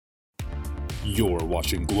You're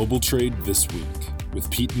watching Global Trade This Week with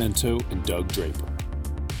Pete Mento and Doug Draper.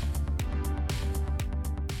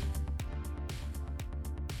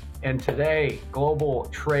 And today, Global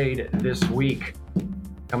Trade This Week,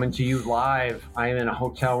 coming to you live. I am in a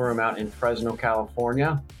hotel room out in Fresno,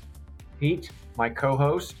 California. Pete, my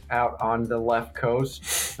co-host, out on the left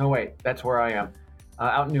coast. No, wait, that's where I am.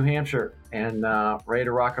 Out in New Hampshire and ready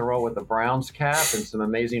to rock and roll with the Browns cap and some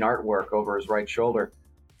amazing artwork over his right shoulder.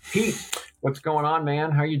 Pete, what's going on, man?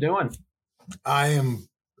 How you doing? I'm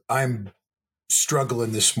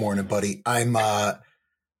struggling this morning, buddy. I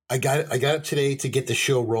got up today to get the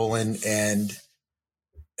show rolling, and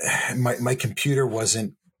my computer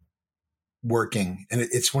wasn't working. And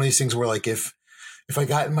it's one of these things where, like, if I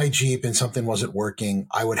got in my Jeep and something wasn't working,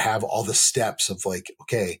 I would have all the steps of, like,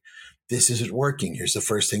 okay, this isn't working. Here's the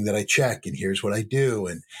first thing that I check, and here's what I do,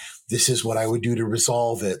 and this is what I would do to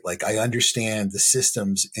resolve it. Like, I understand the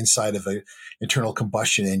systems inside of an internal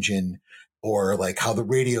combustion engine, or like how the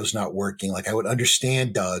radio's not working. Like, I would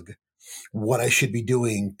understand, Doug, what I should be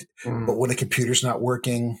doing. But when a computer's not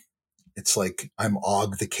working, it's like I'm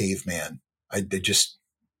Og the caveman.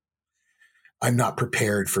 I'm not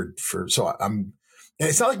prepared so and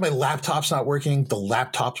it's not like my laptop's not working. The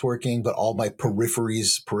laptop's working, but all my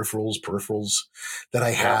peripherals that I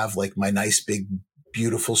have, like my nice big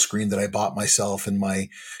beautiful screen that I bought myself and my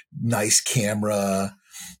nice camera,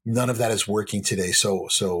 none of that is working today.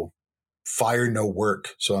 So fire no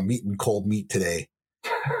work. So I'm eating cold meat today.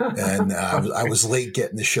 And I was late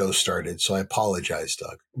getting the show started, so I apologize,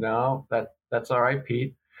 Doug. No, that's all right,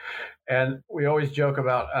 Pete. And we always joke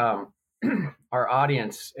about our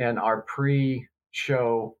audience and our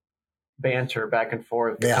pre-show banter back and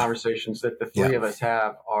forth. The conversations that the three of us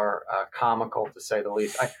have are comical, to say the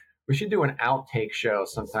least. We should do an outtake show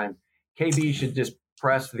sometime. KB should just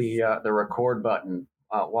press the record button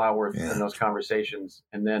while we're in those conversations,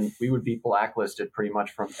 and then we would be blacklisted pretty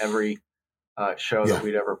much from every show that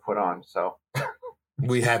we'd ever put on. So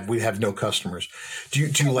we'd have no customers. Do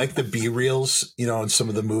you like the B-reels, in some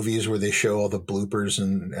of the movies where they show all the bloopers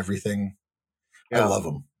and everything? I love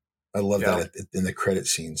them. I love that in the credit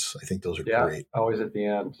scenes. I think those are great. Always at the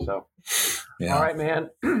end. So, all right, man.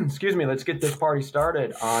 Excuse me. Let's get this party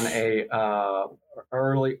started on a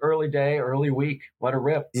early day, early week. Let her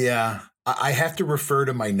rip. Yeah, I have to refer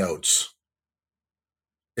to my notes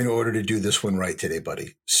in order to do this one right today,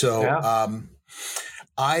 buddy. So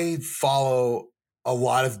I follow a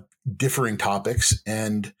lot of differing topics,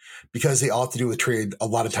 and because they all have to do with trade, a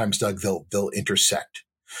lot of times, Doug, they'll intersect.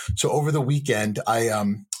 So over the weekend, I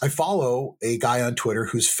follow a guy on Twitter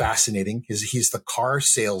who's fascinating. He's the car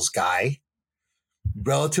sales guy,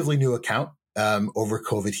 relatively new account. Over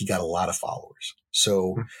COVID, he got a lot of followers.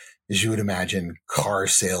 So as you would imagine, car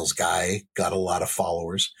sales guy got a lot of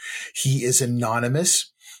followers. He is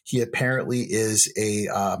anonymous. He apparently is a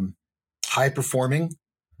high performing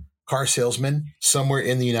car salesman somewhere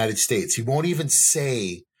in the United States. He won't even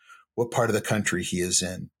say what part of the country he is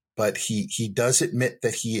in. But he does admit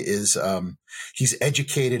that he is he's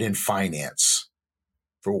educated in finance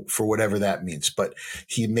for whatever that means. But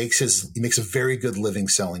he makes a very good living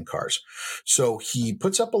selling cars. So he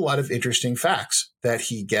puts up a lot of interesting facts that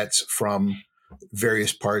he gets from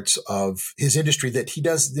various parts of his industry that he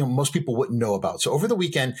does, most people wouldn't know about. So over the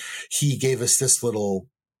weekend, he gave us this little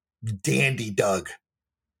dandy, Doug,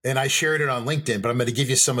 and I shared it on LinkedIn. But I'm going to give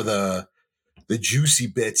you some of the juicy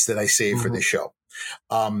bits that I saved for the show.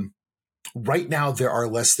 Right now, there are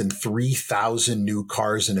less than 3,000 new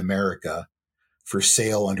cars in America for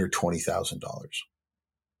sale under $20,000.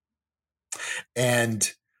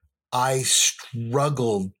 And I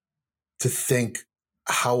struggled to think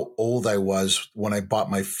how old I was when I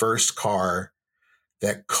bought my first car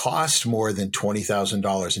that cost more than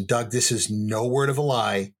 $20,000. And Doug, this is no word of a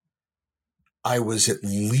lie. I was at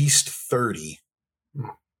least 30.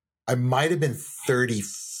 I might have been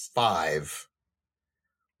 35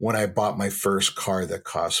 when I bought my first car that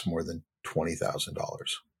cost more than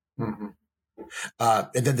 $20,000.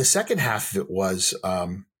 And then the second half of it was,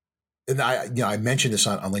 and I mentioned this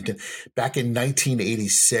on LinkedIn, back in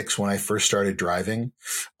 1986, when I first started driving,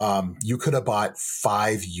 you could have bought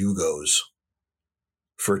 5 Yugos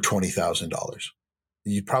for $20,000.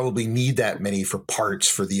 You probably need that many for parts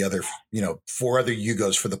for the other, 4 other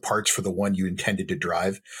Yugos for the parts for the one you intended to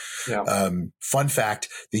drive. Yeah. Fun fact,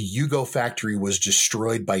 the Yugo factory was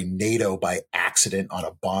destroyed by NATO by accident on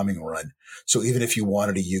a bombing run. So even if you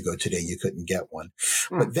wanted a Yugo today, you couldn't get one.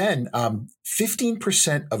 But then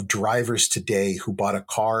 15% of drivers today who bought a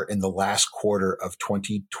car in the last quarter of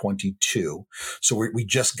 2022, so we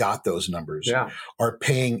just got those numbers, are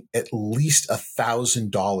paying at least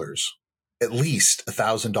 $1,000 at least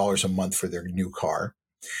 $1,000 a month for their new car.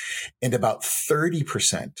 And about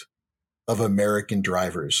 30% of American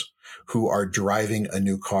drivers who are driving a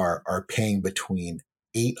new car are paying between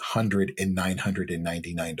 $800 and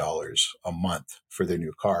 $999 a month for their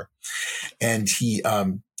new car. And he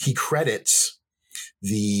credits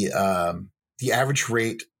the average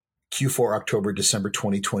rate Q4 October, December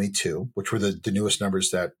 2022, which were the newest numbers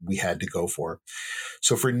that we had to go for.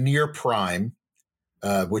 So for near prime,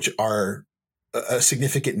 which are a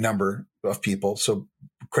significant number of people, so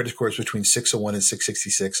credit scores between 601 and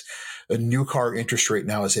 666, a new car interest rate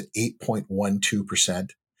now is at 8.12%,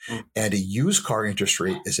 and a used car interest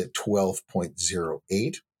rate is at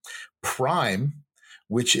 12.08. Prime,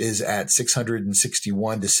 which is at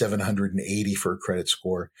 661 to 780 for a credit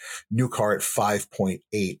score, new car at 5.8.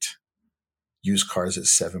 Used cars at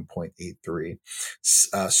 7.83.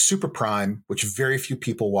 Super prime, which very few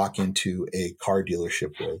people walk into a car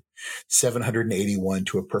dealership with, 781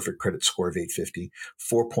 to a perfect credit score of 850,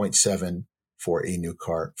 4.7 for a new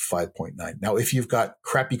car, 5.9. Now, if you've got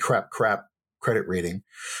crap credit rating,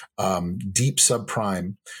 deep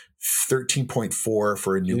subprime, 13.4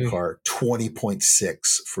 for a new car, 20.6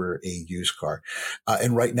 for a used car.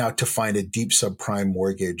 And right now, to find a deep subprime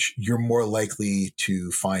mortgage, you're more likely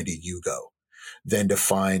to find a Yugo than to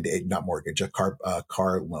find a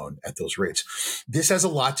car loan at those rates. This has a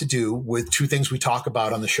lot to do with two things we talk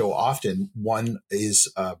about on the show often. One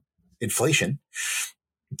is inflation.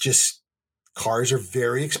 Just cars are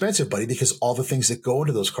very expensive, buddy, because all the things that go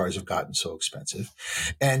into those cars have gotten so expensive.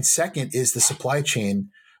 And second is the supply chain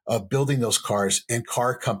of building those cars and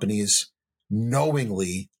car companies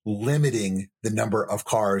knowingly limiting the number of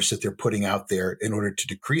cars that they're putting out there in order to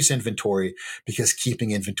decrease inventory, because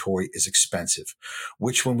keeping inventory is expensive,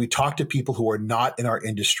 which when we talk to people who are not in our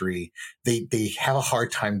industry, they have a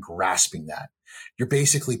hard time grasping that. You're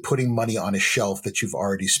basically putting money on a shelf that you've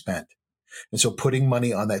already spent. And so putting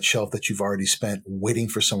money on that shelf that you've already spent, waiting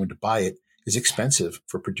for someone to buy it, is expensive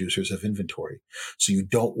for producers of inventory. So you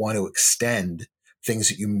don't want to extend things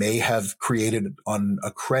that you may have created on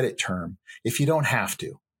a credit term if you don't have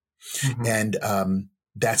to. Mm-hmm. And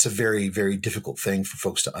that's a very, very difficult thing for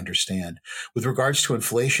folks to understand. With regards to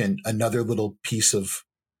inflation, another little piece of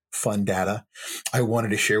fun data I wanted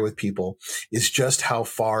to share with people is just how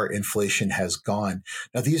far inflation has gone.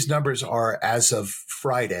 Now, these numbers are as of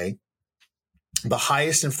Friday. The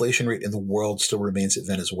highest inflation rate in the world still remains at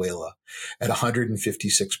Venezuela at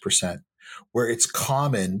 156%, where it's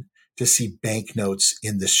common to see banknotes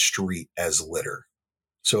in the street as litter.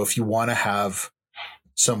 So if you want to have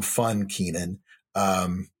some fun, Keenan,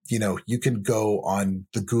 you can go on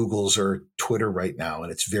the Googles or Twitter right now,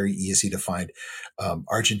 and it's very easy to find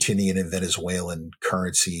Argentinian and Venezuelan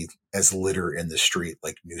currency as litter in the street,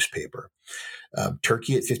 like newspaper.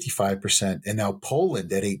 Turkey at 55%, and now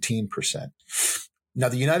Poland at 18%. Now,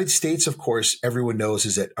 the United States, of course, everyone knows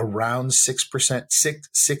is at around 6%,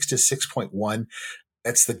 6 to 6.1.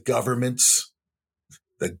 That's the government's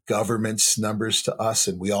numbers to us.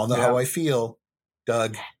 And we all know how I feel,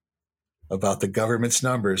 Doug, about the government's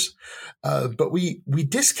numbers. But we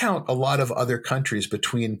discount a lot of other countries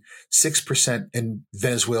between 6% and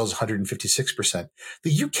Venezuela's 156%.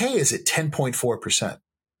 The UK is at 10.4%.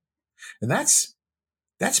 And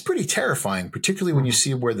that's pretty terrifying, particularly when you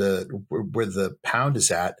see where the pound is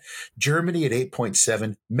at. Germany at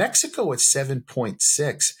 8.7, Mexico at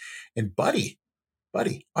 7.6, and buddy,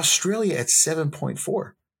 Australia at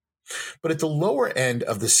 7.4. But at the lower end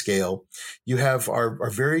of the scale, you have our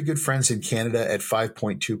very good friends in Canada at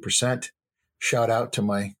 5.2%. Shout out to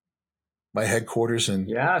my headquarters in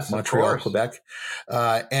Montreal, Quebec.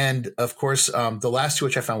 And of course, the last two,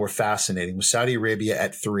 which I found were fascinating, was Saudi Arabia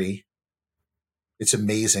at 3%. It's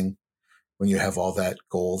amazing when you have all that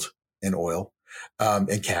gold and oil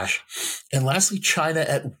and cash. And lastly, China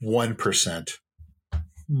at 1%.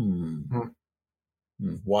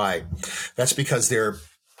 Why? That's because they're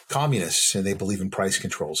communists and they believe in price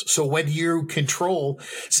controls. So when you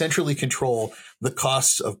centrally control the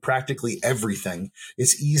costs of practically everything,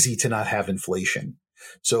 it's easy to not have inflation.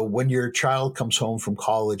 So when your child comes home from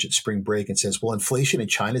college at spring break and says, well, inflation in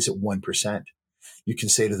China is at 1%, you can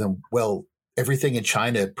say to them, well, everything in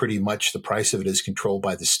China, pretty much the price of it is controlled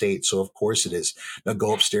by the state. So of course it is. Now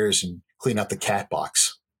go upstairs and clean out the cat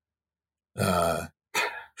box.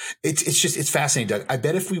 It's fascinating, Doug. I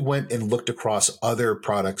bet if we went and looked across other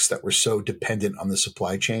products that were so dependent on the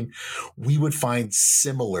supply chain, we would find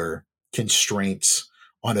similar constraints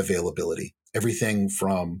on availability. Everything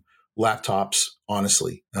from laptops,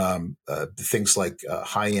 honestly, things like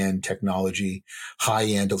high-end technology,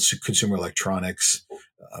 high-end consumer electronics,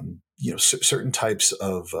 certain types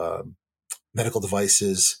of medical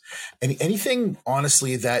devices, anything,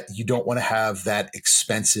 honestly, that you don't want to have that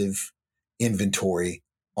expensive inventory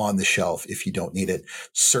on the shelf if you don't need it.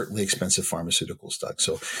 Certainly expensive pharmaceuticals, Doug.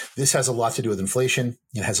 So this has a lot to do with inflation.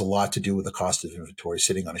 It has a lot to do with the cost of inventory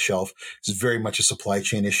sitting on a shelf. It's very much a supply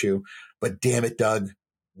chain issue. But damn it, Doug,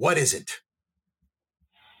 what is it?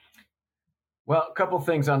 Well, a couple of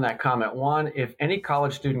things on that comment. One, if any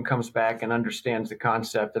college student comes back and understands the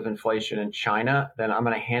concept of inflation in China, then I'm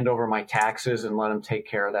going to hand over my taxes and let them take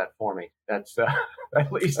care of that for me. That's at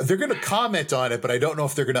least they're going to comment on it, but I don't know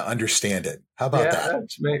if they're going to understand it. How about that?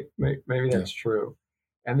 Maybe that's true.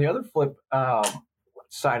 And the other flip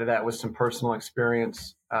side of that, with some personal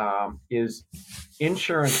experience, is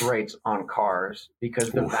insurance rates on cars,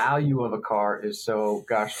 because the value of a car is so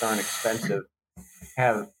gosh darn expensive,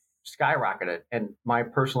 have skyrocketed. And my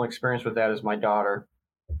personal experience with that is my daughter,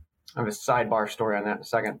 I have a sidebar story on that in a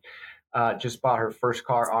second, just bought her first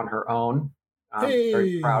car on her own. I'm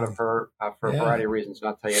very proud of her for a variety of reasons. And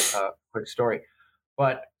I'll tell you a quick story.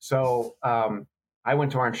 But so I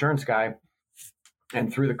went to our insurance guy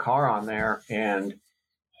and threw the car on there, and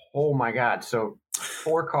oh my God. So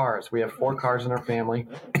 4 cars. We have 4 cars in our family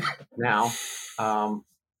now, 4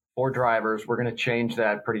 drivers. We're going to change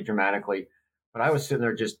that pretty dramatically. But I was sitting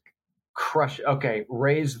there just raise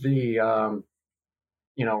the,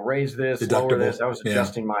 raise this, lower this. I was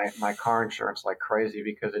adjusting my car insurance like crazy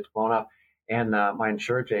because it's blown up. And my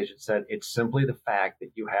insurance agent said, it's simply the fact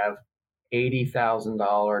that you have $80,000,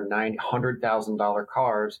 $100,000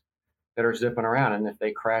 cars that are zipping around. And if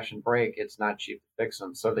they crash and break, it's not cheap to fix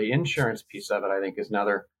them. So the insurance piece of it, I think, is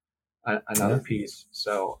another piece.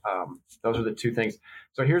 So those are the 2 things.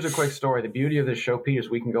 So here's a quick story. The beauty of this show, Pete, is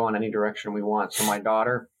we can go in any direction we want. So my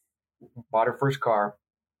daughter bought her first car,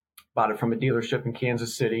 bought it from a dealership in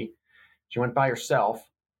Kansas City. She went by herself.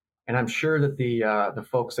 And I'm sure that the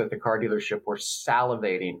folks at the car dealership were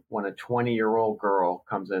salivating when a 20-year-old girl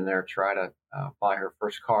comes in there to try to buy her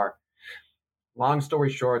first car. Long story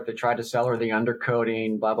short, they tried to sell her the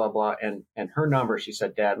undercoating, blah, blah, blah. And her number, she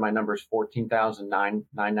said, Dad, my number is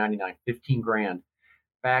 $14,999, 15 grand.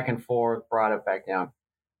 Back and forth, brought it back down.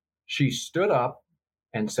 She stood up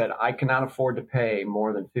and said, I cannot afford to pay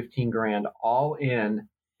more than 15 grand all in,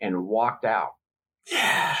 and walked out.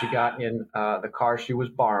 Yeah. She got in the car she was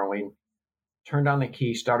borrowing, turned on the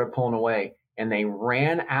key, started pulling away, and they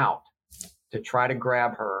ran out to try to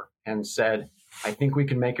grab her and said, I think we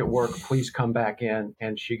can make it work. Please come back in.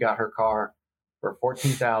 And she got her car for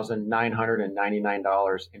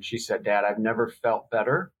 $14,999. And she said, Dad, I've never felt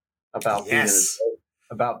better about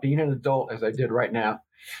being an adult as I did right now.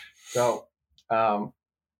 So,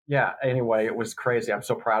 anyway, it was crazy. I'm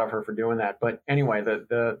so proud of her for doing that. But anyway,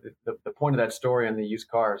 the point of that story on the used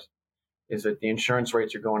cars is that the insurance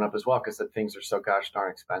rates are going up as well because the things are so gosh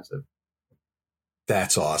darn expensive.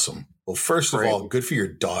 That's awesome. Well, first of all, good for your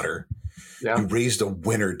daughter. Yeah. You raised a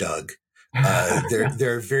winner, Doug.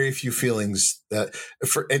 There are very few feelings that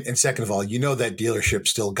and second of all, that dealership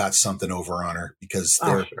still got something over on her because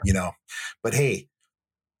they're, but hey,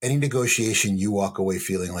 any negotiation you walk away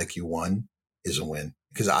feeling like you won is a win.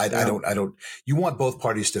 Because I don't, you want both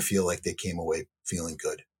parties to feel like they came away feeling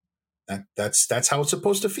good. That's how it's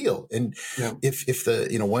supposed to feel. And if the,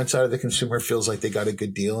 one side of the consumer feels like they got a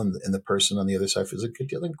good deal and the person on the other side feels a good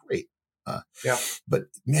deal, then great. But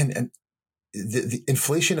man, and the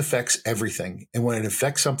inflation affects everything. And when it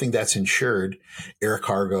affects something that's insured, air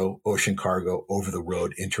cargo, ocean cargo, over the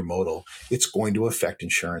road, intermodal, it's going to affect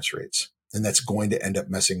insurance rates. And that's going to end up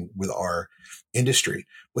messing with our industry.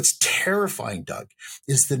 What's terrifying, Doug,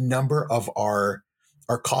 is the number of our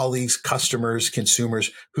colleagues, customers,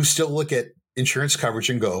 consumers who still look at insurance coverage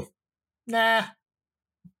and go, nah,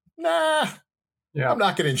 I'm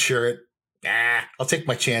not going to insure it. Nah, I'll take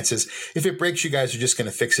my chances. If it breaks, you guys are just going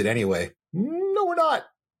to fix it anyway. No, we're not.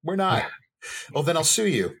 We're not. Well, then I'll sue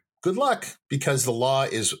you. Good luck, because the law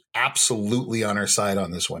is absolutely on our side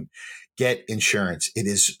on this one. Get insurance. It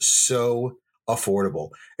is so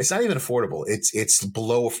affordable. It's not even affordable. It's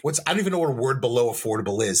below I don't even know what a word below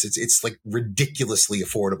affordable is. It's like ridiculously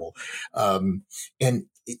affordable. And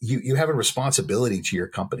you have a responsibility to your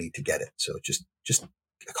company to get it. So just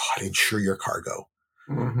God, insure your cargo.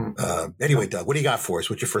 Mm-hmm. Anyway, Doug, what do you got for us?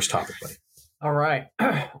 What's your first topic, buddy? All right.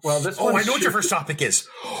 Well, this I know what your first topic is.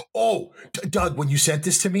 Oh, Doug, when you sent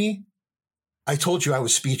this to me, I told you I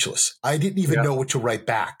was speechless. I didn't even know what to write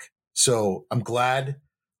back. So I'm glad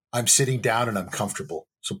I'm sitting down and I'm comfortable.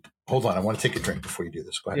 So hold on. I want to take a drink before you do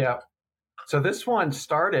this. Go ahead. Yeah. So this one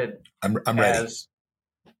started. I'm ready.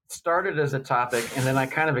 Started as a topic, and then I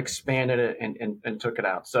kind of expanded it and took it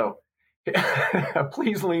out. So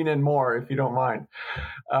please lean in more if you don't mind.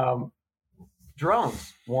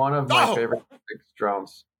 Drones. One of my favorite topics,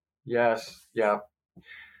 drones. Yes. Yeah.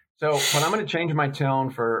 So, but I'm going to change my tone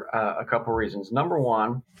for a couple reasons. Number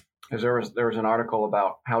one is there was an article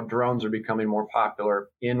about how drones are becoming more popular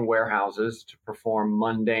in warehouses to perform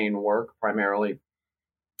mundane work, primarily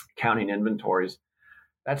counting inventories.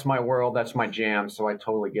 That's my world. That's my jam. So I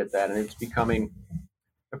totally get that. And it's becoming,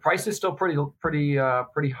 the price is still pretty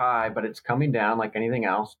high, but it's coming down like anything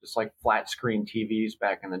else, just like flat screen TVs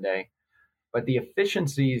back in the day. But the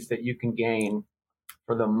efficiencies that you can gain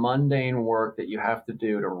for the mundane work that you have to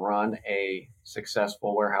do to run a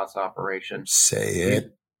successful warehouse operation. Say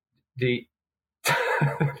it.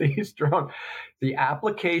 These drones, the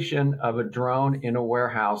application of a drone in a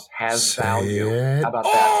warehouse has value. How about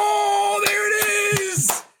that? Oh, there it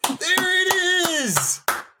is. There it is.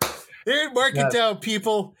 There, mark it down,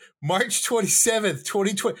 people. March 27th,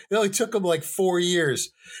 2020. It only took them like 4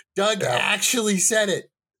 years. Doug actually said it.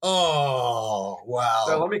 Oh, wow.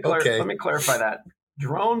 So let me clarify that.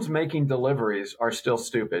 Drones making deliveries are still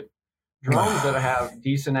stupid. Drones that have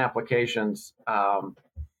decent applications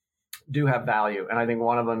do have value. And I think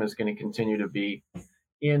one of them is going to continue to be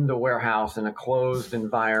in the warehouse in a closed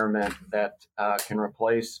environment that can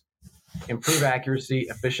improve accuracy,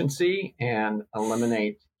 efficiency, and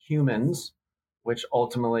eliminate humans, which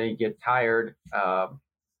ultimately get tired,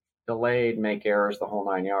 delayed, make errors, the whole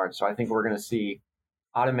 9 yards. So I think we're going to see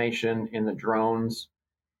automation in the drones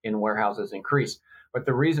in warehouses increase. But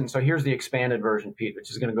so here's the expanded version, Pete,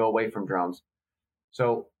 which is going to go away from drones.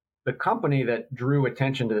 So the company that drew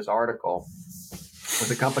attention to this article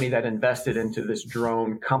was a company that invested into this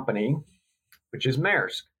drone company, which is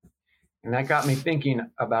Maersk. And that got me thinking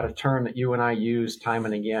about a term that you and I use time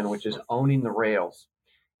and again, which is owning the rails.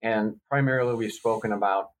 And primarily we've spoken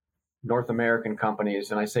about North American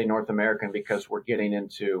companies. And I say North American because we're getting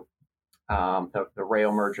into the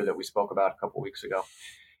rail merger that we spoke about a couple of weeks ago.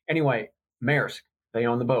 Anyway, Maersk, they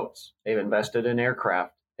own the boats. They've invested in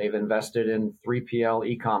aircraft. They've invested in 3PL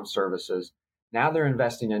e-com services. Now they're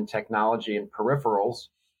investing in technology and peripherals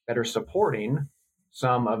that are supporting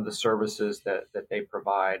some of the services that they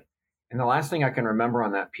provide. And the last thing I can remember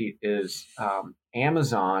on that, Pete, is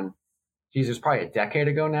Amazon, Jesus, probably a decade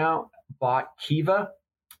ago now, bought Kiva,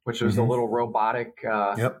 which was the little robotic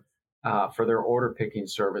for their order picking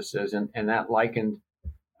services. And that likened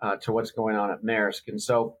to what's going on at Maersk. And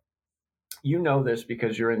so you know this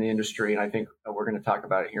because you're in the industry, and I think we're going to talk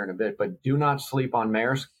about it here in a bit, but do not sleep on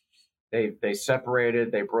Maersk. They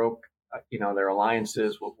separated, they broke, their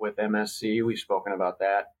alliances with MSC. We've spoken about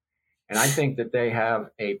that. And I think that they have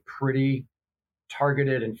a pretty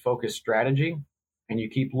targeted and focused strategy. And you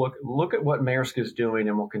keep look at what Maersk is doing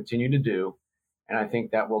and will continue to do. And I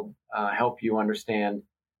think that will help you understand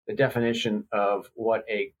the definition of what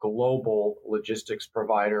a global logistics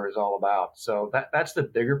provider is all about. So that's the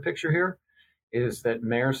bigger picture here, is that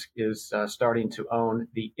Maersk is starting to own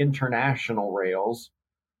the international rails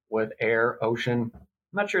with air, ocean. I'm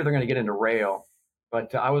not sure they're going to get into rail,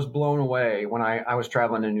 but I was blown away when I was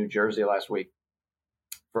traveling in New Jersey last week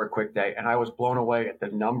for a quick day, and I was blown away at the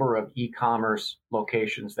number of e-commerce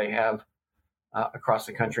locations they have across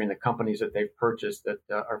the country and the companies that they've purchased that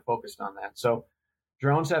are focused on that. So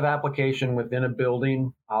drones have application within a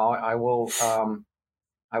building. I will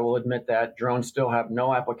admit that drones still have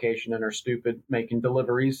no application and are stupid making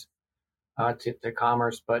deliveries to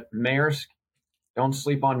commerce. But Maersk, don't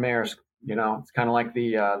sleep on Maersk. It's kind of like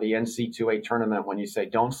the NC2A tournament when you say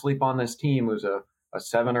don't sleep on this team who's a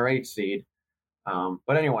 7 or 8 seed.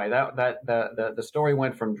 But anyway, the story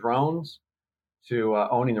went from drones to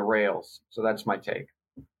owning the rails. So that's my take.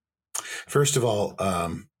 First of all,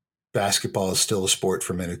 basketball is still a sport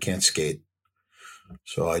for men who can't skate.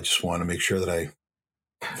 So I just want to make sure that I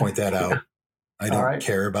point that out. I don't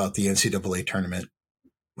care about the NCAA tournament.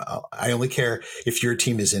 I only care if your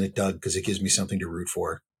team is in it, Doug, because it gives me something to root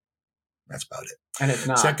for. That's about it. And it's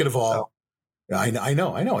not. Second of all, I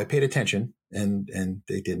know. I paid attention, and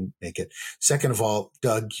they didn't make it. Second of all,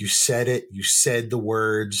 Doug, you said it. You said the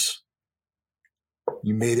words.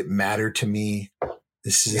 You made it matter to me.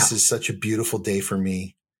 This is such a beautiful day for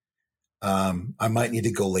me. I might need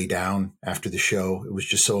to go lay down after the show. It was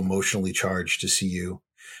just so emotionally charged to see you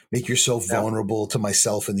make yourself vulnerable to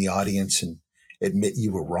myself and the audience and admit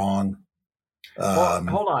you were wrong. Well,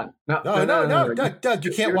 hold on. No, Doug,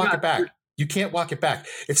 you can't walk it back. You can't walk it back.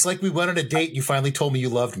 It's like we went on a date and you finally told me you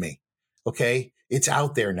loved me. Okay. It's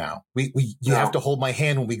out there now. You have to hold my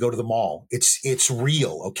hand when we go to the mall. It's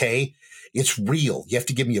real. Okay. It's real. You have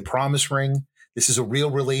to give me a promise ring. This is a real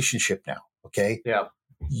relationship now. Okay. Yeah.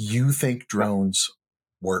 You think drones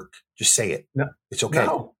work. Just say it. No, it's okay.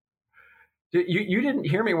 You didn't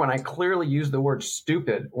hear me when I clearly used the word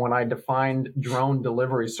stupid when I defined drone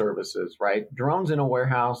delivery services, right? Drones in a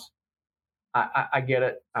warehouse, I get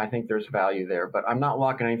it. I think there's value there, but I'm not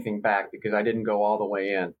locking anything back because I didn't go all the way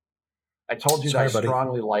in. I told you that I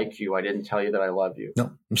strongly like you. I didn't tell you that I love you.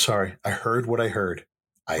 No, I'm sorry. I heard what I heard.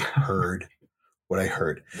 I heard what I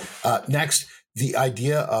heard. Next, the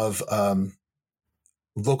idea of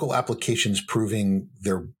local applications proving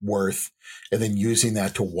their worth and then using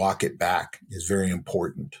that to walk it back is very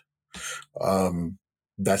important.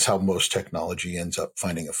 That's how most technology ends up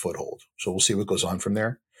finding a foothold. So we'll see what goes on from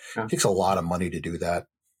there. Yeah. It takes a lot of money to do that.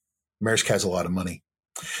 Maersk has a lot of money,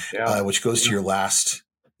 which goes to your last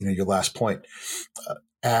point.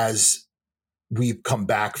 As we've come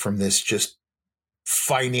back from this just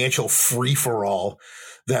financial free-for-all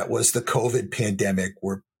that was the COVID pandemic,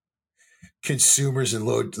 where consumers and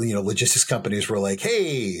logistics companies were like,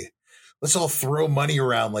 hey, let's all throw money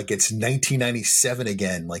around like it's 1997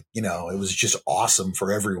 again. Like, it was just awesome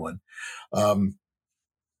for everyone.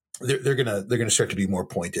 They're gonna start to be more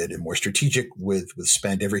pointed and more strategic with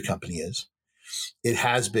spend. Every company is. It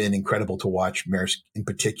has been incredible to watch Maersk in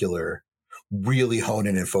particular really hone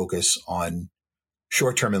in and focus on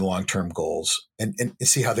short-term and long-term goals and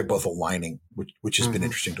see how they're both aligning, which has been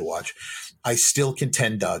interesting to watch. I still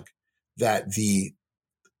contend, Doug, that the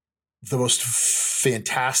most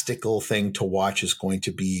fantastical thing to watch is going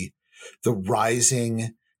to be the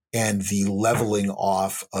rising and the leveling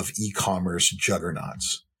off of e-commerce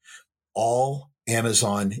juggernauts. All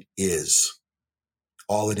Amazon is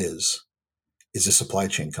a supply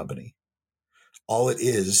chain company. All it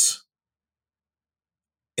is,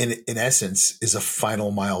 in essence, is a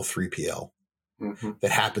final mile 3PL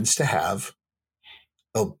that happens to have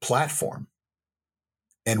a platform.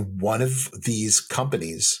 And one of these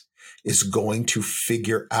companies is going to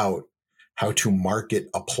figure out how to market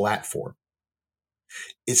a platform.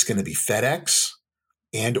 It's going to be FedEx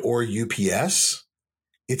and or UPS.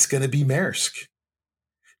 It's going to be Maersk.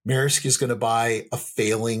 Maersk is going to buy a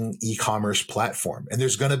failing e-commerce platform, and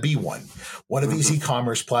there's going to be one. One of these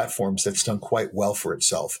e-commerce platforms that's done quite well for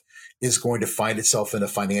itself is going to find itself in a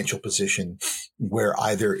financial position where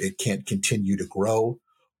either it can't continue to grow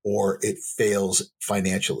or it fails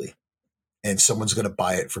financially, and someone's going to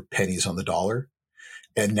buy it for pennies on the dollar.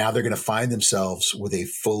 And now they're going to find themselves with a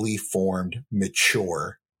fully formed,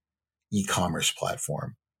 mature e-commerce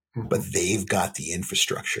platform, but they've got the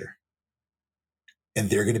infrastructure. And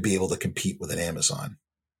they're going to be able to compete with an Amazon.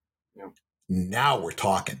 Yeah. Now we're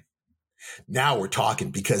talking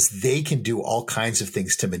because they can do all kinds of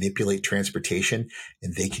things to manipulate transportation,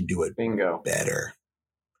 and they can do it better.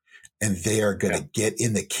 And they are going to get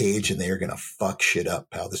in the cage and they are going to fuck shit up,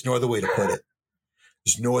 pal. There's no other way to put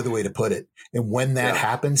it. And when that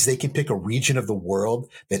happens, they can pick a region of the world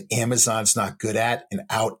that Amazon's not good at and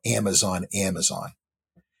out Amazon.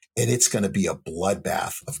 And it's going to be a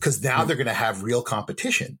bloodbath because now they're going to have real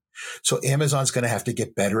competition. So Amazon's going to have to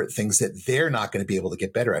get better at things that they're not going to be able to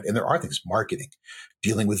get better at. And there are things, marketing,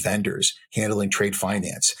 dealing with vendors, handling trade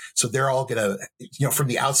finance. So they're all going to, from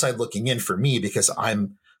the outside looking in for me, because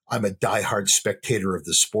I'm a diehard spectator of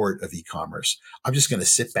the sport of e-commerce. I'm just going to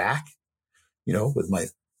sit back, with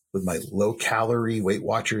my low calorie Weight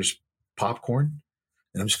Watchers popcorn.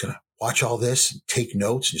 And I'm just going to watch all this, and take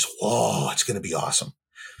notes, and it's going to be awesome.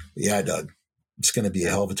 Yeah, Doug, it's going to be a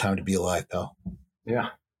hell of a time to be alive, pal. Yeah.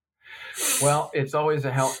 Well, it's always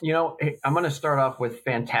a hell. I'm going to start off with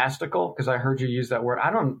fantastical because I heard you use that word.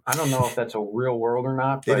 I don't know if that's a real word or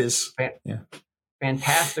not. But it is.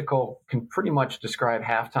 Fantastical can pretty much describe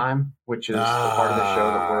Halftime, which is the part of the show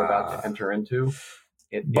that we're about to enter into.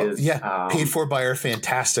 It is paid for by our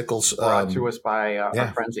fantasticals. Brought to us by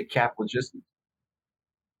our friends at Cap Logistics.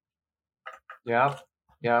 Yeah.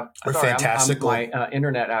 Yeah, we're fantastical. My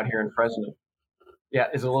internet out here in Fresno,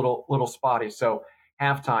 is a little spotty. So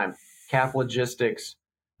Halftime, Cap Logistics,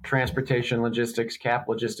 Transportation Logistics,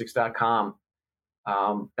 caplogistics.com.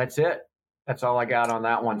 That's it. That's all I got on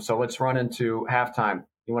that one. So let's run into Halftime.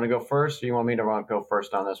 You want to go first, or you want me to go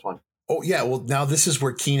first on this one? Oh, yeah. Well, now this is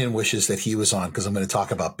where Keenan wishes that he was on, because I'm going to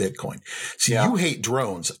talk about Bitcoin. See, you hate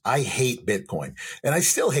drones. I hate Bitcoin, and I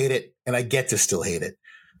still hate it, and I get to still hate it.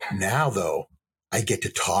 Now, though, I get to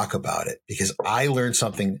talk about it because I learned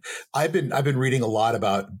something. I've been reading a lot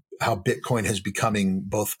about how Bitcoin is becoming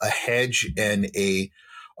both a hedge and a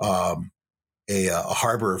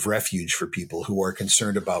harbor of refuge for people who are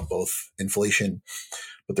concerned about both inflation,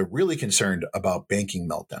 but they're really concerned about banking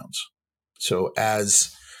meltdowns. So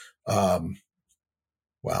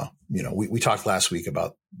we talked last week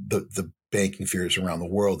about the banking fears around the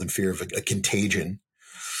world and fear of a contagion.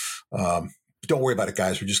 don't worry about it,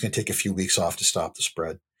 guys. We're just going to take a few weeks off to stop the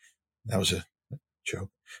spread. That was a joke.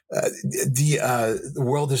 The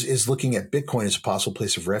world is looking at Bitcoin as a possible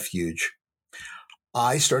place of refuge.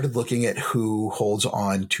 I started looking at who holds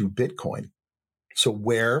on to Bitcoin. So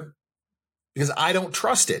because I don't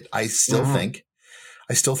trust it. I still think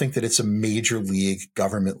that it's a major league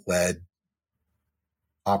government-led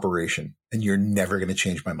operation, and you're never going to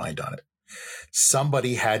change my mind on it.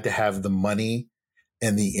 Somebody had to have the money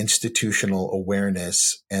and the institutional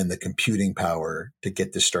awareness and the computing power to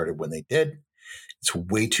get this started when they did. It's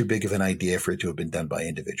way too big of an idea for it to have been done by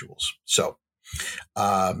individuals. So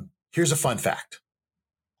here's a fun fact.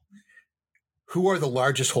 Who are the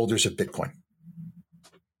largest holders of Bitcoin?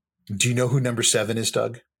 Do you know who number 7 is,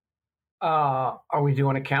 Doug? Are we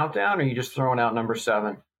doing a countdown, or are you just throwing out number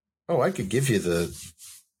 7? Oh, I could give you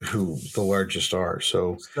who the largest are.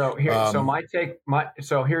 So here's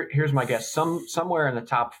my guess. Somewhere in the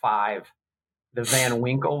top 5, the Van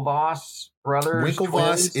Winklevoss brothers.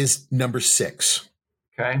 Winklevoss twins. is number 6.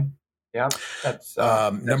 Okay. Yep. That's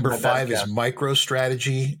number 5 is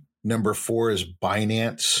MicroStrategy. Number 4 is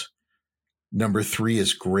Binance. Number 3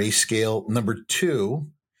 is Grayscale. Number 2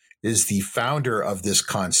 is the founder of this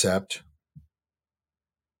concept.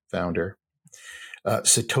 Satoshi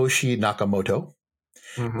Nakamoto.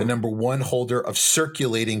 Mm-hmm. The number 1 holder of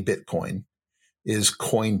circulating Bitcoin is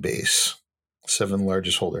Coinbase, 7th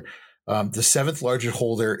largest holder. The 7th largest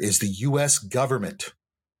holder is the U.S. government.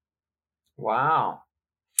 Wow.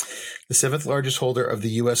 The 7th largest holder of the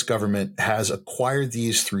U.S. government has acquired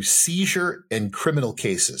these through seizure and criminal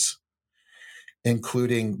cases,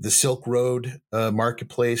 including the Silk Road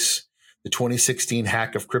marketplace, the 2016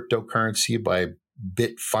 hack of cryptocurrency by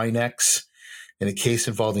Bitfinex, and a case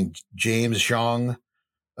involving James Zhang.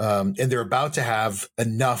 And they're about to have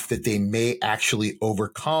enough that they may actually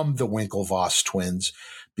overcome the Winklevoss twins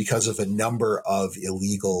because of a number of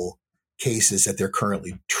illegal cases that they're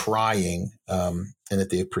currently trying and that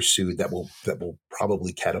they have pursued that will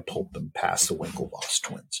probably catapult them past the Winklevoss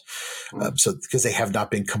twins. So because they have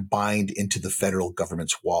not been combined into the federal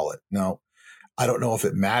government's wallet. Now, I don't know if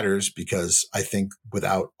it matters, because I think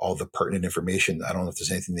without all the pertinent information, I don't know if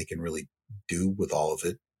there's anything they can really do with all of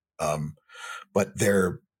it. But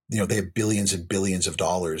they have billions and billions of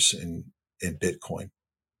dollars in Bitcoin.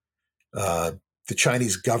 The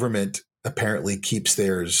Chinese government apparently keeps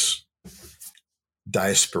theirs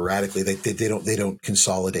diasporically. They don't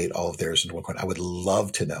consolidate all of theirs into one coin. I would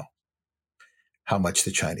love to know how much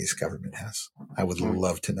the Chinese government has. I would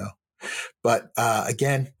love to know. But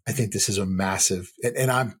again, I think this is a massive, and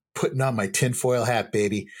I'm putting on my tinfoil hat,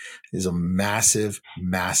 baby. It is a massive,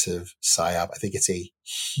 massive psyop. I think it's a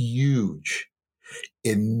huge,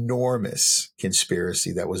 enormous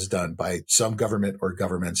conspiracy that was done by some government or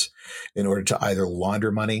governments in order to either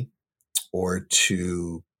launder money or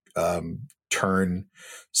to turn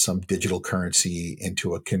some digital currency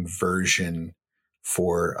into a conversion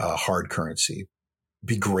for hard currency.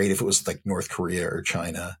 Be great if it was like North Korea or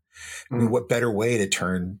China. I mean, what better way to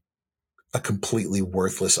turn a completely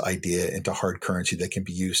worthless idea into hard currency that can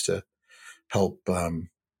be used to help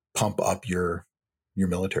pump up your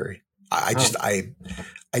military? I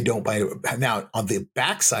don't buy it. Now, on the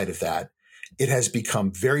backside of that, it has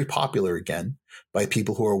become very popular again by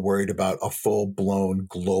people who are worried about a full-blown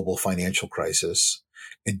global financial crisis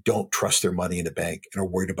and don't trust their money in a bank and are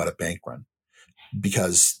worried about a bank run,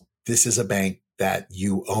 because this is a bank that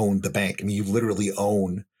you own the bank. I mean, you literally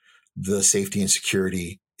own the safety and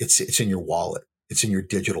security. It's in your wallet. It's in your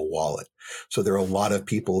digital wallet. So there are a lot of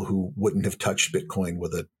people who wouldn't have touched Bitcoin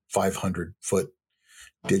with a 500-foot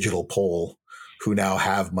digital pole who now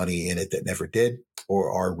have money in it that never did,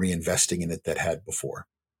 or are reinvesting in it that had before.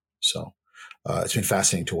 So it's been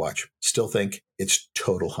fascinating to watch. Still think it's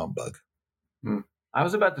total humbug. I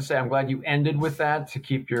was about to say, I'm glad you ended with that to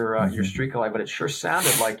keep your streak alive, but it sure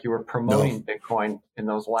sounded like you were promoting Bitcoin in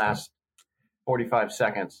those last 45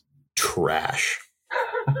 seconds. Trash.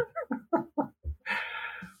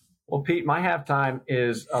 Well, Pete, my halftime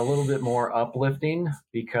is a little bit more uplifting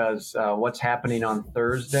because what's happening on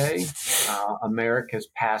Thursday, America's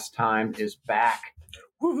pastime is back.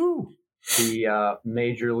 Woohoo! The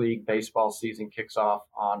Major League Baseball season kicks off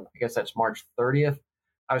on, I guess that's March 30th.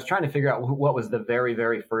 I was trying to figure out what was the very,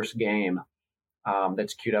 very first game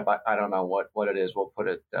that's queued up. I don't know what it is. We'll put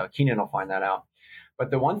it, Keenan will find that out. But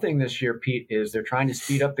the one thing this year, Pete, is they're trying to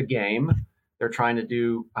speed up the game. They're trying to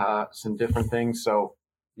do some different things so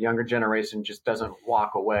the younger generation just doesn't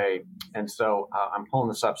walk away. And so I'm pulling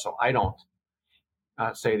this up so I don't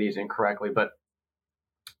say these incorrectly. But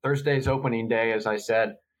Thursday's opening day, as I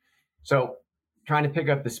said. So trying to pick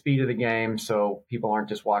up the speed of the game so people aren't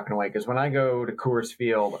just walking away. Because when I go to Coors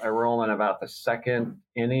Field, I roll in about the second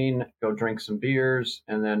inning, go drink some beers,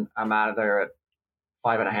 and then I'm out of there at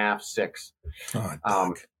 5.5, 6.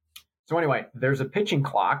 So anyway, there's a pitching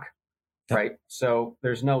clock, right? So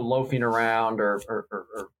there's no loafing around or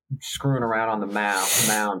screwing around on the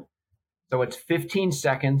mound. So it's 15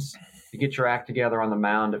 seconds to get your act together on the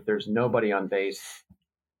mound if there's nobody on base.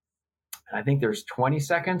 And I think there's 20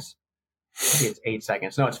 seconds. Maybe it's 8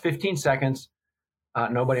 seconds. No, it's 15 seconds.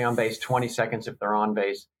 Nobody on base, 20 seconds if they're on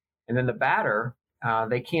base. And then the batter,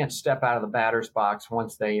 they can't step out of the batter's box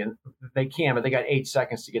once they can, but they got 8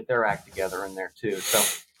 seconds to get their act together in there too. So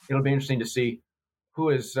it'll be interesting to see who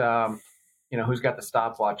is, who's got the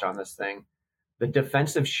stopwatch on this thing. The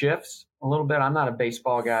defensive shifts a little bit. I'm not a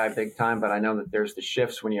baseball guy big time, but I know that there's the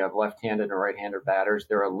shifts when you have left-handed and right-handed batters.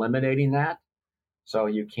 They're eliminating that. So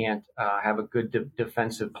you can't have a good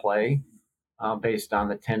defensive play based on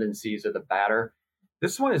the tendencies of the batter.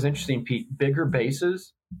 This one is interesting, Pete. Bigger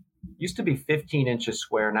bases used to be 15 inches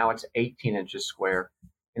square. Now it's 18 inches square.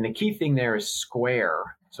 And the key thing there is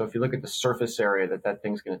square. So if you look at the surface area that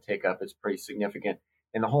thing's going to take up, it's pretty significant.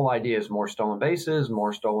 And the whole idea is more stolen bases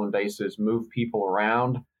move people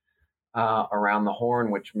around the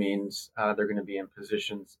horn, which means they're going to be in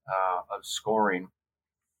positions of scoring.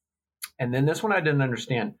 And then this one I didn't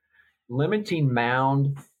understand, limiting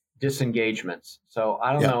mound disengagements. So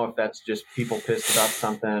I don't know if that's just people pissed about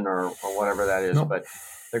something or whatever that is, but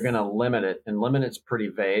they're going to limit it. And limit it's pretty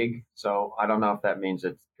vague. So I don't know if that means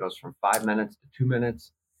it goes from 5 minutes to 2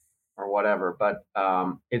 minutes or whatever. But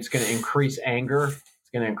it's going to increase anger. It's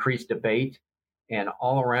going to increase debate. And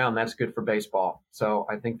all around, that's good for baseball. So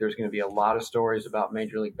I think there's going to be a lot of stories about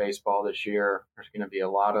Major League Baseball this year. There's going to be a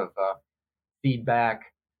lot of feedback.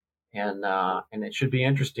 And it should be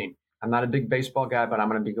interesting. I'm not a big baseball guy, but I'm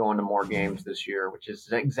going to be going to more games this year, which is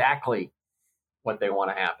exactly what they want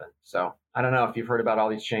to happen. So I don't know if you've heard about all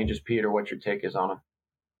these changes, Pete, or what your take is on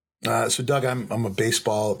them. So Doug, I'm a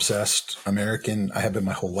baseball obsessed American. I have been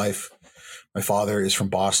my whole life. My father is from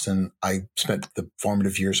Boston. I spent the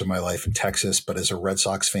formative years of my life in Texas, but as a Red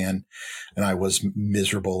Sox fan, and I was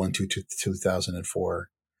miserable in 2004.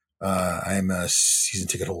 I am a season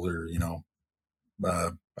ticket holder. I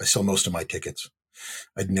sell most of my tickets.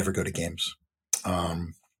 I'd never go to games.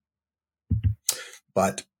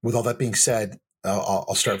 But with all that being said,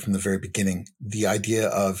 I'll start from the very beginning. The idea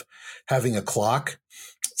of having a clock,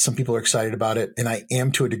 some people are excited about it, and I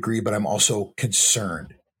am to a degree, but I'm also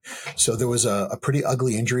concerned. So there was a pretty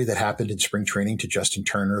ugly injury that happened in spring training to Justin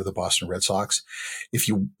Turner of the Boston Red Sox. If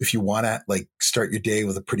you want to start your day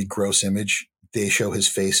with a pretty gross image, they show his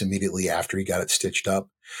face immediately after he got it stitched up.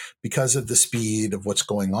 Because of the speed of what's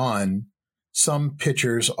going on, some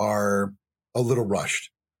pitchers are a little rushed.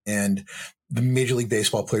 And the Major League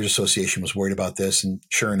Baseball Players Association was worried about this. And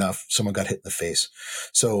sure enough, someone got hit in the face.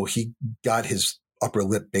 So he got his upper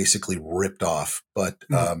lip basically ripped off. But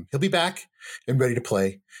he'll be back and ready to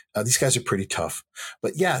play. These guys are pretty tough.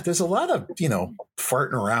 But yeah, there's a lot of,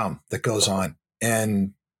 farting around that goes on.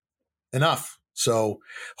 And enough. So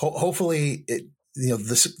hopefully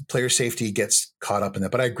this player safety gets caught up in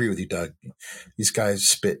that. But I agree with you, Doug. These guys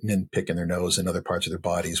spitting and picking their nose and other parts of their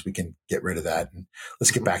bodies, we can get rid of that. And let's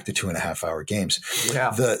get back to 2.5-hour games. Yeah.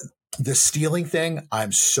 The stealing thing,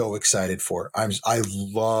 I'm so excited for. I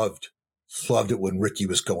loved it when Ricky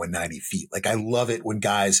was going 90 feet. I love it when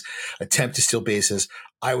guys attempt to steal bases.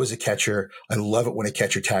 I was a catcher. I love it when a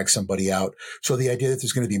catcher tags somebody out. So the idea that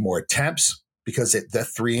there's going to be more attempts, because that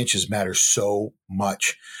 3 inches matters so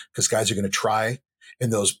much, because guys are going to try,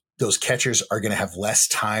 and those catchers are going to have less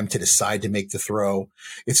time to decide to make the throw.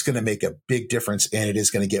 It's going to make a big difference, and it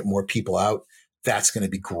is going to get more people out. That's going to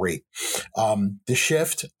be great. The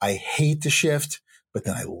shift, I hate the shift, but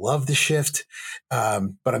then I love the shift.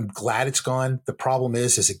 But I'm glad it's gone. The problem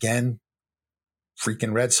is again,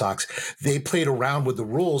 freaking Red Sox, they played around with the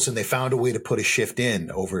rules and they found a way to put a shift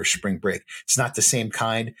in over spring break. It's not the same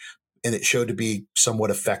kind, and it showed to be somewhat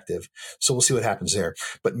effective. So we'll see what happens there.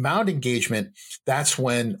 But mound engagement, that's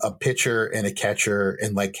when a pitcher and a catcher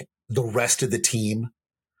and the rest of the team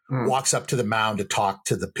walks up to the mound to talk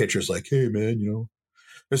to the pitchers hey, man,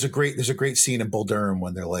 there's a great scene in Bull Durham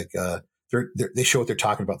when they're they show what they're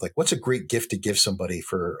talking about. What's a great gift to give somebody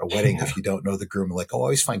for a wedding if you don't know the groom? I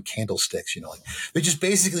always find candlesticks, they're just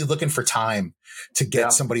basically looking for time to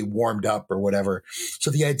get somebody warmed up or whatever.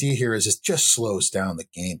 So the idea here is it just slows down the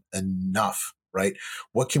game enough, right?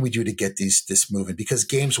 What can we do to get this moving? Because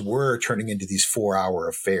games were turning into these 4-hour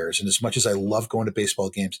affairs. And as much as I love going to baseball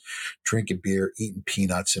games, drinking beer, eating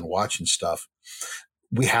peanuts and watching stuff,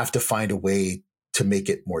 we have to find a way to make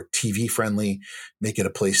it more TV friendly, make it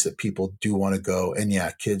a place that people do want to go. And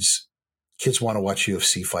yeah, kids want to watch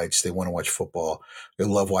UFC fights. They want to watch football. They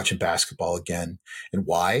love watching basketball again. And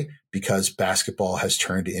why? Because basketball has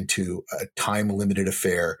turned into a time limited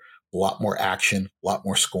affair, a lot more action, a lot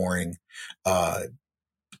more scoring,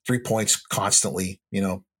 3 points constantly.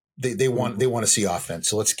 They want to see offense.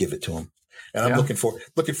 So let's give it to them. And I'm looking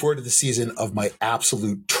forward to the season of my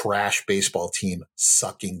absolute trash baseball team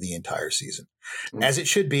sucking the entire season, as it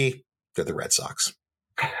should be. They're the Red Sox.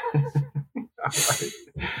 All right.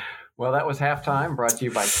 Well, that was halftime, brought to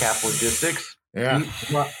you by Cap Logistics. Yeah,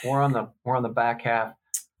 we're on the back half.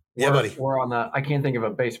 Yeah, buddy. We're on the. I can't think of a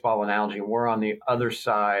baseball analogy. We're on the other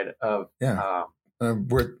side of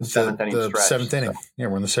we're the seventh inning stretch. Seventh inning. Yeah,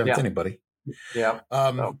 we're in the seventh inning, buddy. Yeah.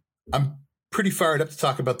 I'm pretty fired up to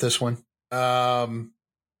talk about this one.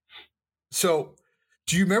 So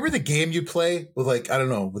do you remember the game you play with, like, I don't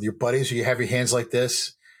know, with your buddies, or you have your hands like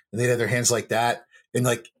this and they'd have their hands like that, and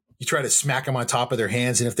like you try to smack them on top of their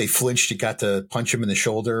hands, and if they flinched, you got to punch them in the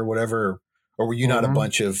shoulder or whatever? Or were you not a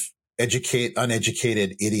bunch of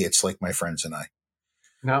uneducated idiots like my friends and I?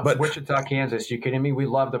 No, but Wichita, Kansas, you kidding me? We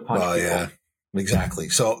love to punch people. Yeah, exactly.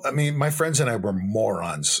 So, I mean, my friends and I were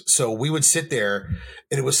morons. So we would sit there,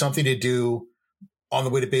 and it was something to do on the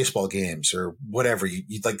way to baseball games or whatever.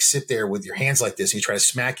 You'd like sit there with your hands like this, and you try to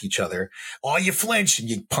smack each other. Oh, you flinch and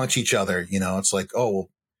you punch each other. It's like, oh, well,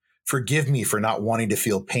 forgive me for not wanting to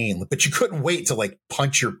feel pain, but you couldn't wait to like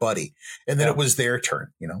punch your buddy. And then it was their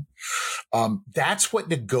turn, that's what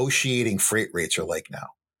negotiating freight rates are like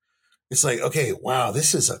now. It's like, okay, wow,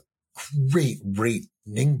 this is a great rate.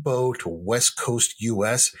 Ningbo to West Coast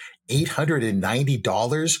US,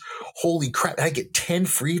 $890. Holy crap. I get 10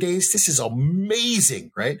 free days. This is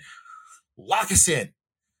amazing, right? Lock us in.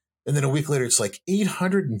 And then a week later, it's like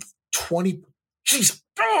 820. Jeez.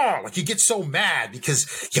 Oh, like you get so mad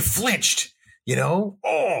because you flinched,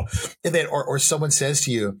 Oh, and then, or someone says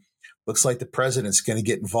to you, looks like the president's going to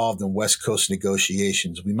get involved in West Coast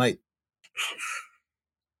negotiations. We might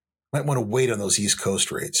want to wait on those East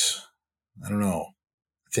Coast rates. I don't know.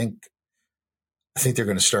 I think they're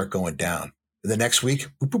going to start going down. The next week,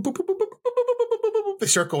 they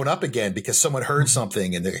start going up again because someone heard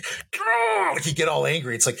something, and you get all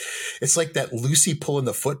angry. It's like that Lucy pulling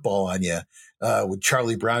the football on you with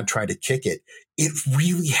Charlie Brown trying to kick it. It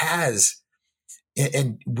really has.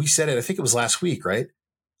 And we said it, I think it was last week, right?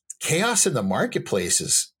 Chaos in the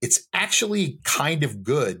marketplaces. It's actually kind of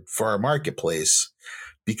good for our marketplace,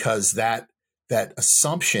 because that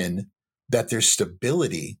assumption that there's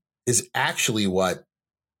stability is actually what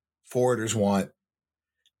forwarders want.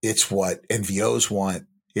 It's what NVOs want.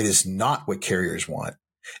 It is not what carriers want.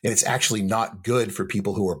 And it's actually not good for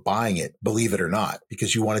people who are buying it, believe it or not,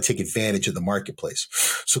 because you want to take advantage of the marketplace.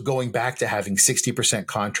 So going back to having 60%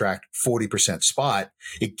 contract, 40% spot,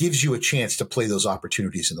 it gives you a chance to play those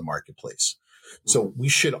opportunities in the marketplace. So we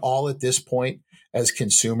should all at this point, as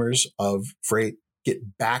consumers of freight,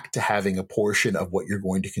 get back to having a portion of what you're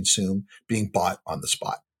going to consume being bought on the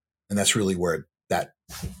spot. And that's really where that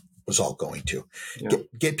was all going to. Yeah.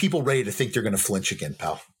 Get people ready to think they're going to flinch again,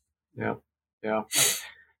 pal. Yeah. Yeah.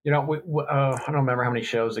 I don't remember how many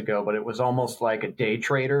shows ago, but it was almost like a day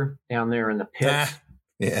trader down there in the pits,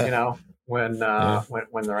 when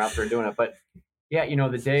they're out there doing it. But yeah,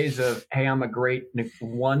 the days of, hey, I'm a great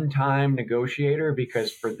one-time negotiator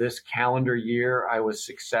because for this calendar year, I was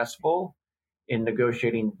successful in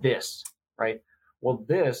negotiating this, right? Well,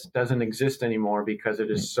 this doesn't exist anymore because it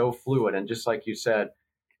is so fluid. And just like you said,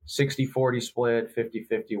 60-40 split,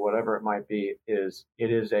 50-50, whatever it might be, it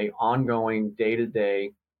is a ongoing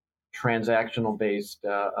day-to-day transactional based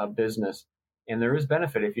business. And there is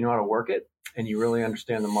benefit if you know how to work it and you really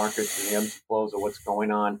understand the markets and the ebbs and flows of what's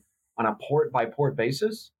going on a port by port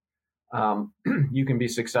basis. You can be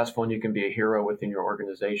successful and you can be a hero within your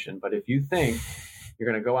organization. But if you think you're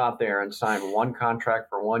going to go out there and sign one contract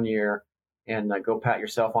for 1 year and go pat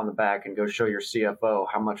yourself on the back and go show your CFO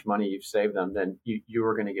how much money you've saved them, then you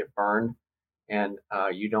are going to get burned. And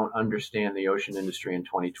you don't understand the ocean industry in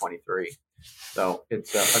 2023. So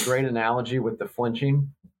it's a great analogy with the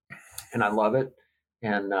flinching, and I love it.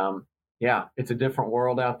 And it's a different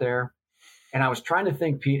world out there. And I was trying to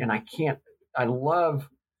think, Pete, and I can't. I love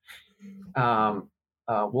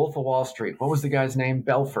Wolf of Wall Street. What was the guy's name?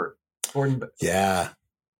 Belfort. Gordon. Yeah.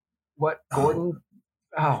 What? Gordon?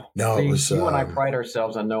 No, see, it was. You and I pride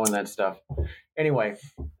ourselves on knowing that stuff. Anyway,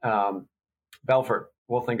 Belfort.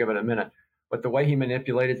 We'll think of it in a minute. But the way he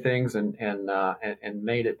manipulated things and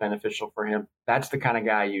made it beneficial for him, that's the kind of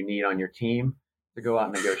guy you need on your team to go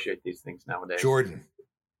out and negotiate these things nowadays.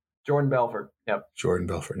 Jordan Belfort. Yep. Jordan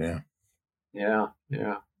Belfort. Yeah. Yeah.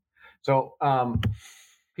 So,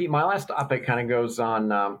 Pete, my last topic kind of goes on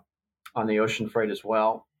the ocean freight as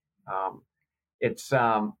well. It's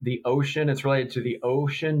the ocean. It's related to the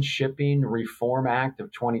Ocean Shipping Reform Act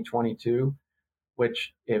of 2022,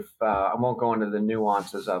 which, if I won't go into the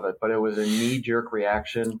nuances of it, but it was a knee-jerk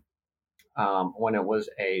reaction when it was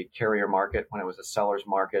a carrier market, when it was a seller's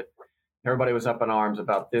market. Everybody was up in arms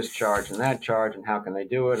about this charge and that charge and how can they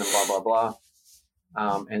do it and blah, blah,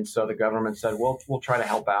 blah. And so the government said, well, we'll try to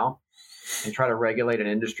help out and try to regulate an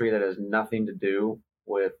industry that has nothing to do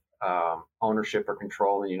with ownership or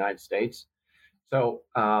control in the United States. So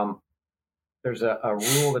there's a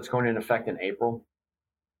rule that's going into effect in April,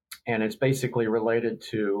 and it's basically related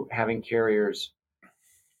to having carriers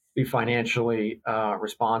be financially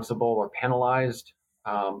responsible or penalized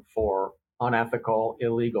for unethical,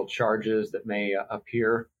 illegal charges that may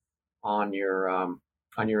appear on your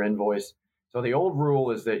invoice. So the old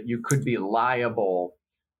rule is that you could be liable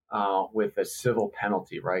with a civil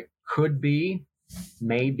penalty, right? Could be,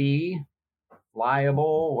 maybe,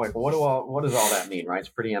 liable. Like what does all that mean, right? It's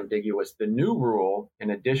pretty ambiguous. The new rule, in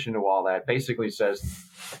addition to all that, basically says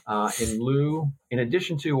in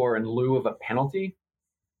addition to or in lieu of a penalty,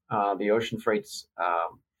 the ocean freight's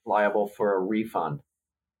liable for a refund.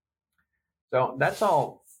 So that's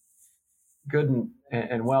all good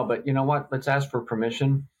and well, but you know what? Let's ask for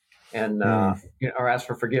permission and or ask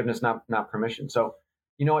for forgiveness, not permission. So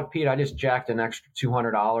you know what, Pete? I just jacked an extra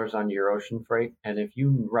 $200 on your ocean freight, and if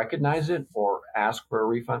you recognize it or ask for a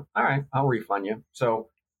refund, all right, I'll refund you. So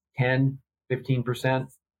 10, 15%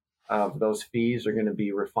 of those fees are going to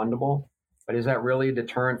be refundable. But is that really a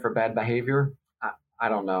deterrent for bad behavior? I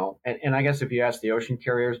don't know. And I guess if you ask the ocean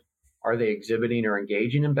carriers, are they exhibiting or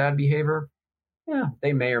engaging in bad behavior? Yeah,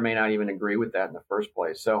 they may or may not even agree with that in the first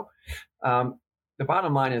place. So the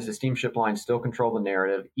bottom line is the steamship lines still control the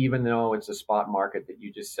narrative, even though it's a spot market that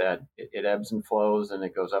you just said. It ebbs and flows and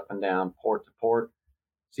it goes up and down, port to port,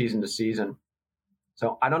 season to season.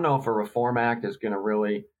 So I don't know if a reform act is going to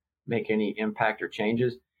really make any impact or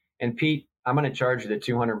changes. And Pete, I'm going to charge you the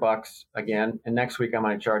 $200 again. And next week, I'm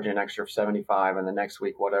going to charge you an extra 75, and the next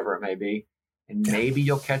week, whatever it may be. And maybe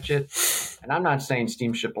you'll catch it. And I'm not saying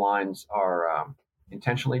steamship lines are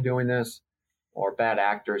intentionally doing this or bad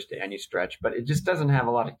actors to any stretch, but it just doesn't have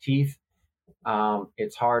a lot of teeth.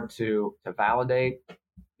 It's hard to validate.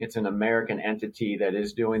 It's an American entity that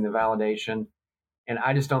is doing the validation. And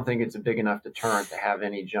I just don't think it's a big enough deterrent to have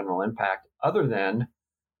any general impact other than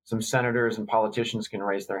some senators and politicians can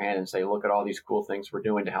raise their hand and say, look at all these cool things we're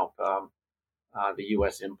doing to help the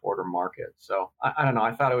U.S. importer market. So I don't know.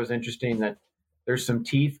 I thought it was interesting that there's some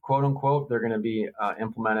teeth, quote unquote. They're going to be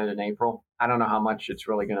implemented in April. I don't know how much it's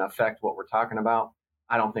really going to affect what we're talking about.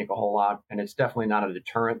 I don't think a whole lot. And it's definitely not a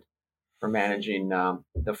deterrent for managing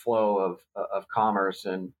the flow of commerce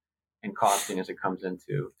and costing as it comes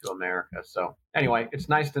into America. So anyway, it's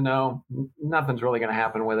nice to know nothing's really going to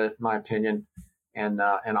happen with it, in my opinion. And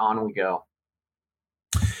on we go.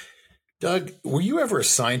 Doug, were you ever a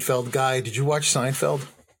Seinfeld guy? Did you watch Seinfeld?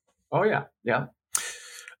 Oh, yeah. Yeah.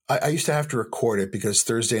 I used to have to record it because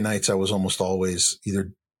Thursday nights I was almost always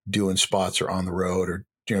either doing spots or on the road or,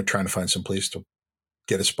 trying to find some place to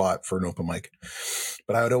get a spot for an open mic.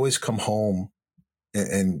 But I would always come home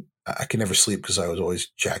and I could never sleep because I was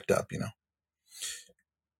always jacked up, Be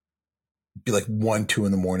like 1, 2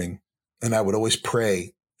 in the morning. And I would always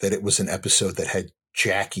pray that it was an episode that had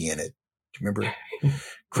Jackie in it. Do you remember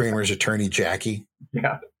Kramer's attorney, Jackie?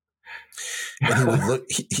 Yeah. And he would look,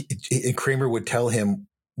 and Kramer would tell him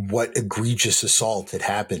what egregious assault had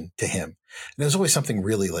happened to him. And there was always something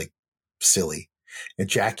really like silly. And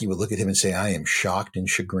Jackie would look at him and say, I am shocked and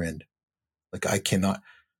chagrined. Like, I cannot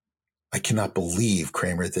believe,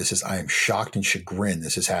 Kramer, I am shocked and chagrined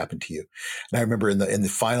this has happened to you. And I remember in the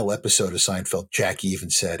final episode of Seinfeld, Jackie even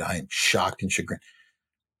said, I am shocked and chagrined.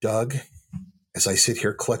 Doug, as I sit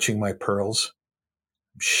here clutching my pearls,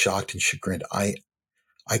 I'm shocked and chagrined. I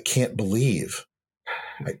can't believe.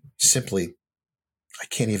 I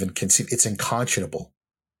can't even conceive. It's unconscionable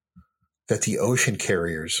that the ocean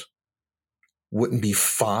carriers wouldn't be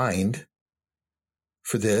fined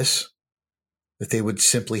for this, that they would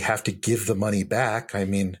simply have to give the money back. I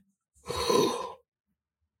mean,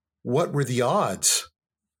 what were the odds?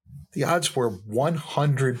 The odds were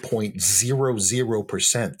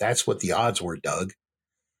 100.00%. That's what the odds were, Doug.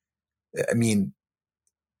 I mean,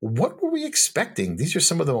 what were we expecting? These are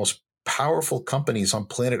some of the most powerful companies on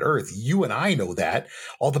planet Earth. You and I know that.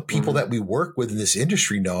 All the people that we work with in this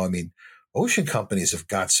industry know. I mean, ocean companies have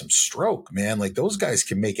got some stroke, man. Like, those guys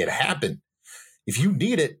can make it happen. If you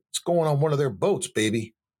need it, it's going on one of their boats,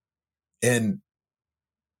 baby. And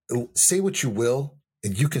say what you will,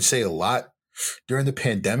 and you can say a lot. During the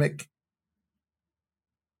pandemic,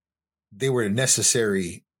 they were a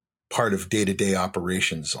necessary part of day-to-day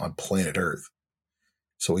operations on planet Earth.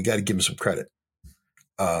 So we got to give them some credit.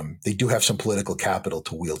 They do have some political capital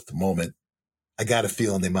to wield at the moment. I got a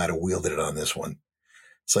feeling they might have wielded it on this one.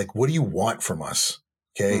 It's like, what do you want from us?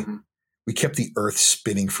 Okay. Mm-hmm. We kept the earth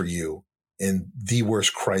spinning for you in the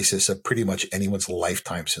worst crisis of pretty much anyone's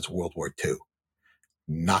lifetime since World War II.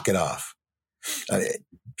 Knock it off.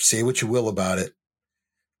 Say what you will about it.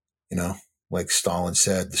 You know, like Stalin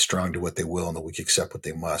said, the strong do what they will and the weak accept what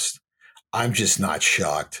they must. I'm just not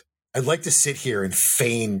shocked. I'd like to sit here and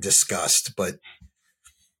feign disgust, but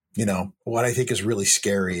you know, what I think is really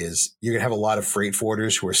scary is you're going to have a lot of freight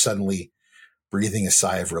forwarders who are suddenly breathing a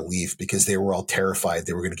sigh of relief because they were all terrified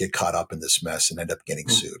they were going to get caught up in this mess and end up getting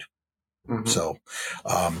sued. Mm-hmm. So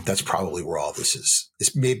that's probably where all this is.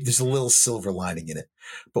 It's maybe there's a little silver lining in it.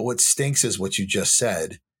 But what stinks is what you just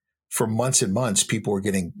said. For months and months, people were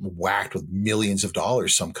getting whacked with millions of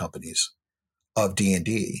dollars, some companies, of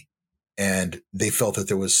D&D. And they felt that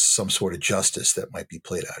there was some sort of justice that might be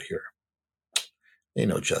played out here. Ain't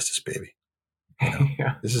no justice, baby. You know,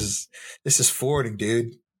 yeah. This is forwarding,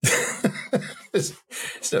 dude. There's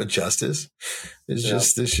no justice. There's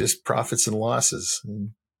just profits and losses.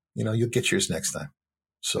 And, you know, you'll get yours next time.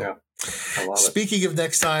 So speaking of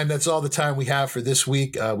next time, that's all the time we have for this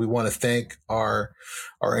week. We want to thank our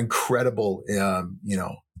incredible,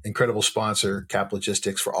 incredible sponsor, Cap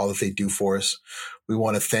Logistics, for all that they do for us. We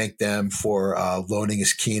want to thank them for loaning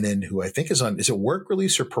us Keenan, who I think is it work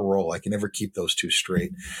release or parole? I can never keep those two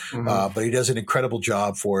straight. Mm-hmm. But he does an incredible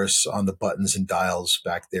job for us on the buttons and dials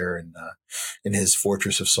back there in his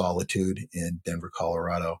Fortress of Solitude in Denver,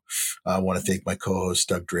 Colorado. I want to thank my co-host,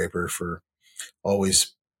 Doug Draper, for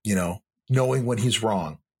always, knowing when he's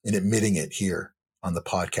wrong and admitting it here on the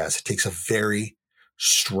podcast. It takes a very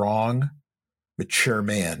strong, mature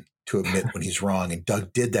man to admit when he's wrong. And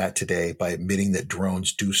Doug did that today by admitting that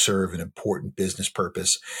drones do serve an important business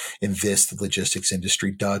purpose in the logistics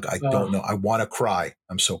industry. Doug, I don't know. I want to cry.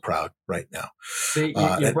 I'm so proud right now. See,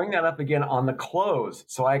 you bring that up again on the close,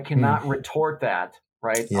 so I cannot retort that,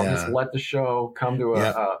 right? Yeah. I'll just let the show come to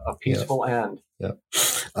a peaceful end. Yeah.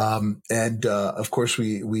 And of course,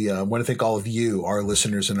 we want to thank all of you, our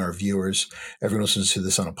listeners and our viewers. Everyone listens to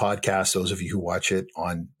this on a podcast. Those of you who watch it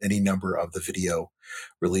on any number of the video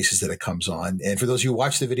releases that it comes on. And for those of you who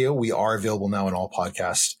watch the video, we are available now on all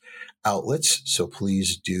podcast outlets. So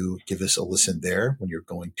please do give us a listen there when you're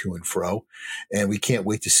going to and fro. And we can't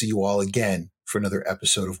wait to see you all again for another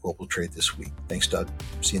episode of Global Trade this week. Thanks, Doug.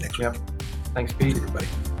 See you next week. Thanks, Pete. Everybody.